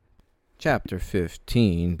Chapter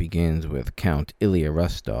 15 begins with Count Ilya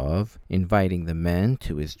Rostov inviting the men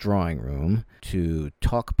to his drawing room to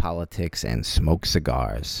talk politics and smoke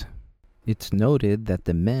cigars. It's noted that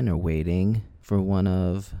the men are waiting for one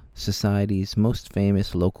of society's most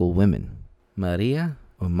famous local women, Maria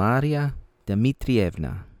or Maria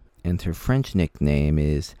Dmitrievna, and her French nickname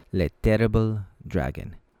is Le Terrible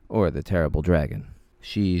Dragon, or the Terrible Dragon.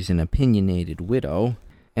 She's an opinionated widow,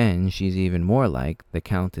 and she's even more like the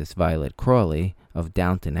Countess Violet Crawley of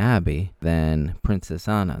Downton Abbey than Princess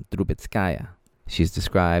Anna Drubetskaya. She's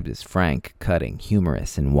described as frank, cutting,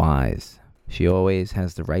 humorous, and wise. She always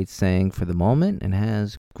has the right saying for the moment and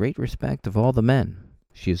has great respect of all the men.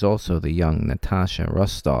 She is also the young Natasha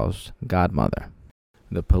Rostov's godmother.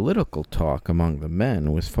 The political talk among the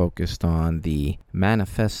men was focused on the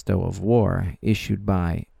Manifesto of War issued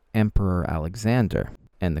by Emperor Alexander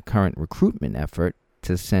and the current recruitment effort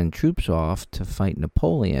to send troops off to fight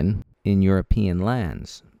Napoleon in European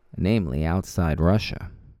lands, namely outside Russia.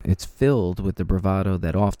 It's filled with the bravado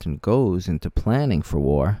that often goes into planning for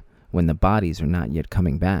war when the bodies are not yet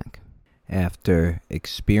coming back. After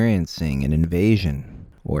experiencing an invasion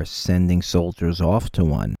or sending soldiers off to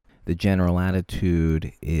one, the general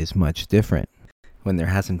attitude is much different. When there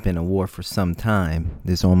hasn't been a war for some time,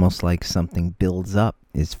 it's almost like something builds up,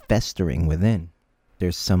 is festering within.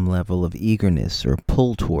 There's some level of eagerness or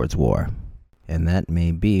pull towards war, and that may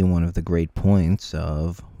be one of the great points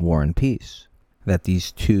of War and Peace, that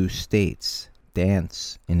these two states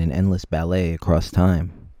dance in an endless ballet across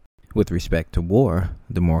time. With respect to war,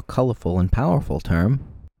 the more colorful and powerful term,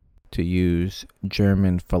 to use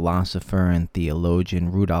German philosopher and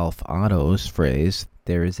theologian Rudolf Otto's phrase,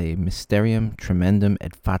 there is a mysterium tremendum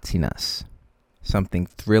et fascinas. Something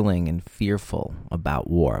thrilling and fearful about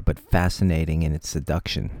war, but fascinating in its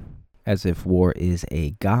seduction. As if war is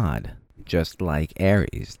a god, just like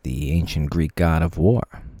Ares, the ancient Greek god of war,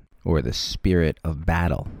 or the spirit of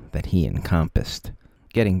battle that he encompassed.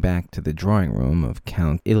 Getting back to the drawing room of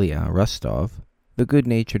Count Ilya Rostov, the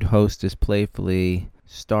good-natured host is playfully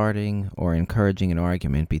starting or encouraging an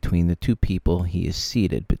argument between the two people he is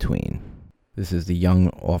seated between. This is the young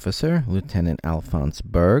officer, Lieutenant Alphonse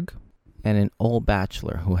Berg, and an old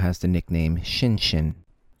bachelor who has the nickname Shinshin.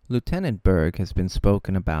 Lieutenant Berg has been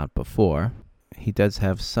spoken about before. He does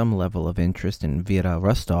have some level of interest in Vera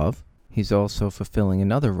Rostov. He's also fulfilling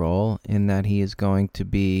another role in that he is going to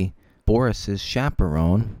be Boris's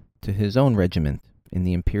chaperone to his own regiment in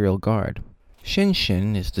the Imperial Guard.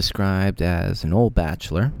 Shinshin is described as an old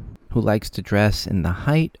bachelor who likes to dress in the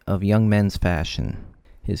height of young men's fashion.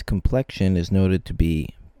 His complexion is noted to be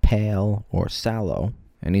pale or sallow,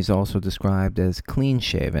 and he's also described as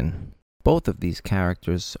clean-shaven. Both of these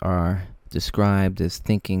characters are described as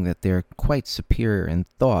thinking that they're quite superior in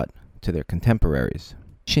thought to their contemporaries.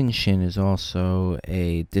 Shinshin is also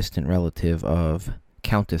a distant relative of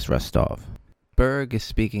Countess Rostov. Berg is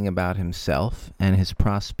speaking about himself and his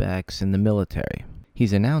prospects in the military.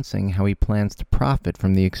 He's announcing how he plans to profit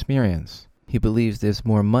from the experience. He believes there's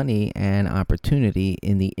more money and opportunity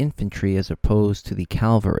in the infantry as opposed to the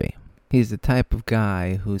cavalry. He's the type of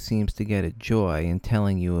guy who seems to get a joy in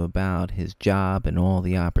telling you about his job and all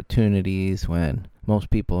the opportunities when most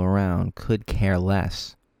people around could care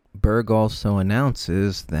less. Berg also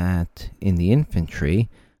announces that in the infantry,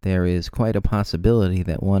 there is quite a possibility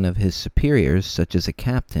that one of his superiors, such as a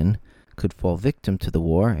captain, could fall victim to the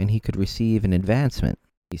war and he could receive an advancement.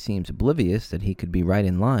 He seems oblivious that he could be right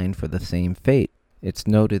in line for the same fate. It's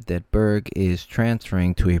noted that Berg is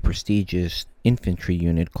transferring to a prestigious infantry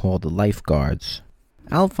unit called the Life Guards.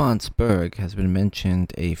 Alphonse Berg has been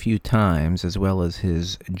mentioned a few times, as well as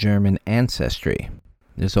his German ancestry.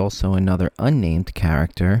 There's also another unnamed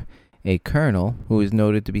character, a colonel who is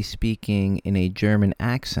noted to be speaking in a German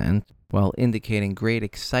accent while indicating great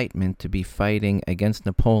excitement to be fighting against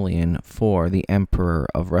Napoleon for the Emperor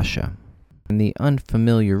of Russia. And the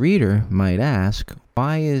unfamiliar reader might ask,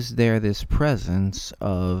 why is there this presence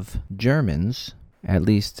of Germans, at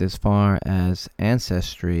least as far as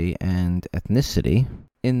ancestry and ethnicity,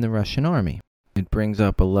 in the Russian army? It brings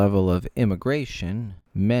up a level of immigration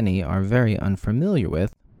many are very unfamiliar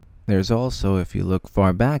with. There's also, if you look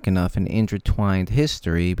far back enough, an intertwined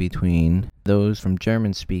history between those from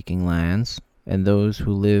German-speaking lands and those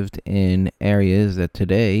who lived in areas that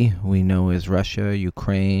today we know as Russia,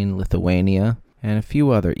 Ukraine, Lithuania, and a few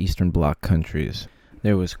other Eastern Bloc countries.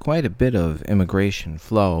 There was quite a bit of immigration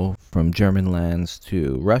flow from German lands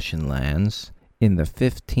to Russian lands in the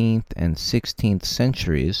 15th and 16th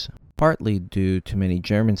centuries, partly due to many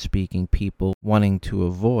German-speaking people wanting to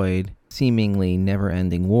avoid seemingly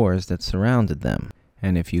never-ending wars that surrounded them.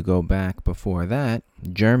 And if you go back before that,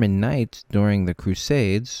 German knights during the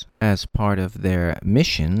Crusades, as part of their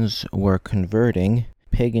missions, were converting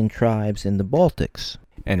pagan tribes in the Baltics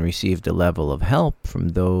and received a level of help from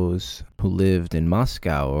those who lived in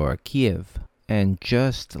Moscow or Kiev. And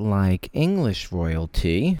just like English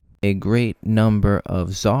royalty, a great number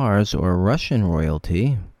of czars or Russian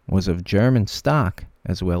royalty was of German stock,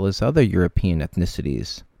 as well as other European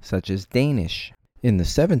ethnicities, such as Danish. In the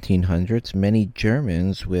 1700s, many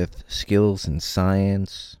Germans with skills in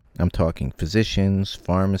science, I'm talking physicians,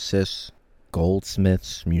 pharmacists,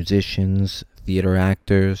 goldsmiths, musicians, theater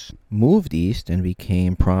actors, moved east and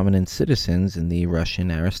became prominent citizens in the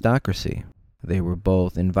Russian aristocracy. They were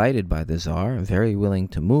both invited by the Tsar, very willing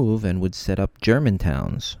to move, and would set up German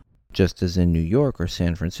towns. Just as in New York or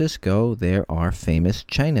San Francisco, there are famous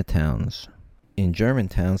Chinatowns. In German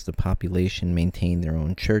towns, the population maintained their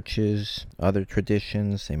own churches, other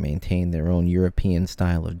traditions, they maintained their own European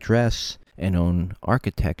style of dress, and own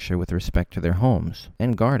architecture with respect to their homes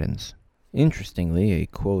and gardens. Interestingly, a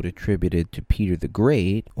quote attributed to Peter the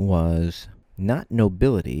Great was, "Not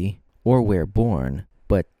nobility or where born,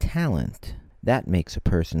 but talent. That makes a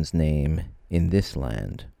person's name in this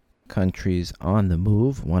land." Countries on the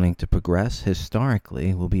move wanting to progress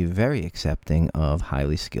historically will be very accepting of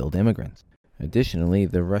highly skilled immigrants. Additionally,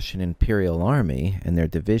 the Russian Imperial Army and their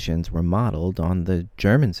divisions were modeled on the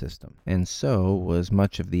German system, and so was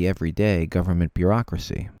much of the everyday government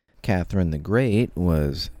bureaucracy. Catherine the Great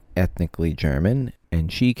was ethnically German,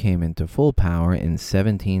 and she came into full power in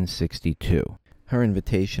 1762. Her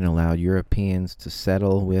invitation allowed Europeans to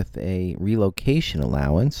settle with a relocation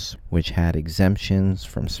allowance, which had exemptions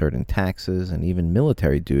from certain taxes and even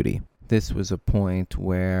military duty. This was a point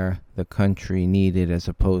where the country needed, as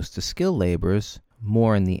opposed to skilled laborers,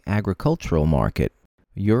 more in the agricultural market.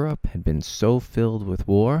 Europe had been so filled with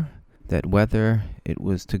war that whether it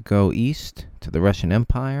was to go east to the Russian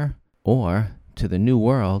Empire or to the New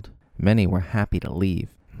World, many were happy to leave.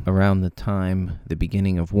 Around the time the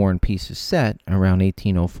beginning of War and Peace is set, around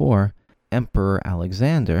 1804, Emperor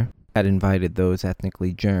Alexander had invited those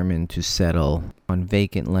ethnically German to settle on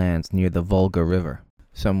vacant lands near the Volga River.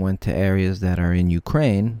 Some went to areas that are in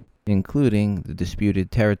Ukraine, including the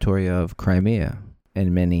disputed territory of Crimea,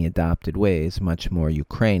 and many adopted ways much more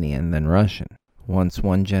Ukrainian than Russian. Once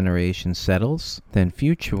one generation settles, then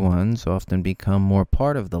future ones often become more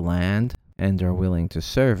part of the land and are willing to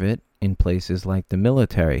serve it in places like the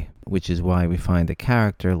military, which is why we find a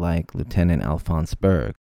character like Lieutenant Alphonse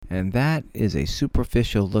Berg. And that is a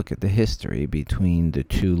superficial look at the history between the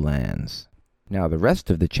two lands. Now, the rest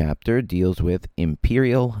of the chapter deals with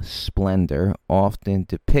imperial splendor, often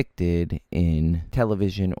depicted in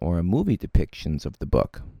television or movie depictions of the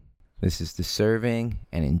book. This is the serving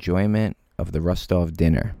and enjoyment of the Rostov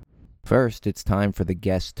dinner. First, it's time for the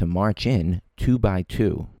guests to march in 2 by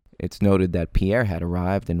 2. It's noted that Pierre had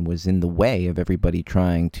arrived and was in the way of everybody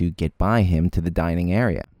trying to get by him to the dining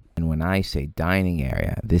area. And when I say dining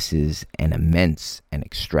area, this is an immense and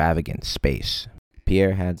extravagant space.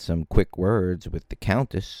 Pierre had some quick words with the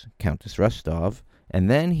Countess Rostov, and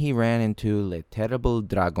then he ran into Le Terrible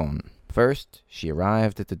Dragon. First, she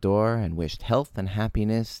arrived at the door and wished health and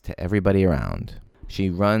happiness to everybody around. She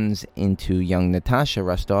runs into young Natasha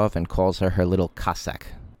Rostov and calls her little Cossack,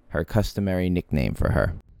 her customary nickname for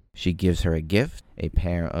her. She gives her a gift, a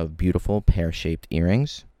pair of beautiful pear-shaped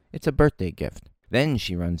earrings. It's a birthday gift. Then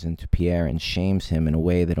she runs into Pierre and shames him in a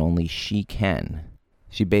way that only she can.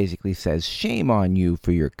 She basically says, "Shame on you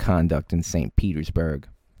for your conduct in St. Petersburg.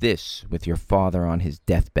 This with your father on his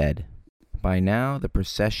deathbed." By now, the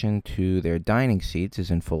procession to their dining seats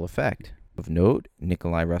is in full effect. Of note,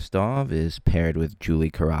 Nikolai Rostov is paired with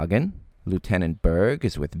Julie Karagin. Lieutenant Berg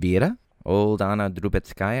is with Vera. Old Anna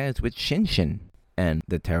Drubetskaya is with Shinshin. And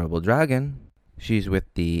the Terrible Dragon, she's with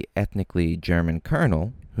the ethnically German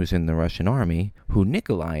colonel who's in the Russian army, who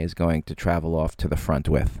Nikolai is going to travel off to the front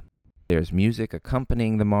with. There's music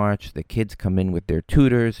accompanying the march, the kids come in with their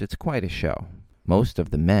tutors, it's quite a show. Most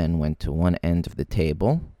of the men went to one end of the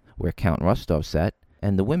table, where Count Rostov sat,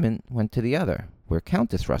 and the women went to the other, where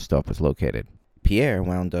Countess Rostov was located. Pierre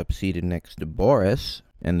wound up seated next to Boris,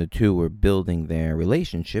 and the two were building their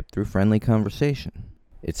relationship through friendly conversation.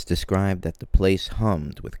 It's described that the place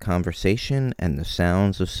hummed with conversation and the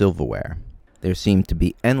sounds of silverware. There seemed to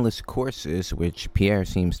be endless courses, which Pierre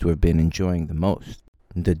seems to have been enjoying the most.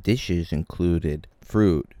 The dishes included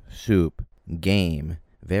fruit, soup, game,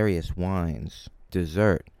 various wines,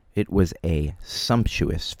 dessert. It was a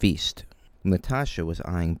sumptuous feast. Natasha was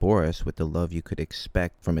eyeing Boris with the love you could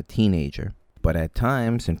expect from a teenager. But at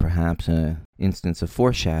times, and perhaps an instance of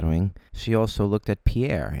foreshadowing, she also looked at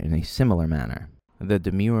Pierre in a similar manner. The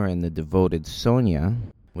demure and the devoted Sonia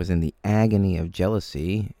was in the agony of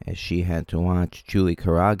jealousy as she had to watch Julie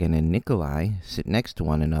Karagan and Nikolai sit next to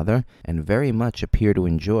one another and very much appear to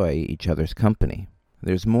enjoy each other's company.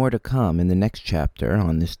 There's more to come in the next chapter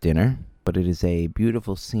on this dinner, but it is a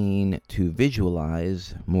beautiful scene to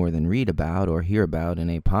visualize more than read about or hear about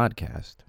in a podcast.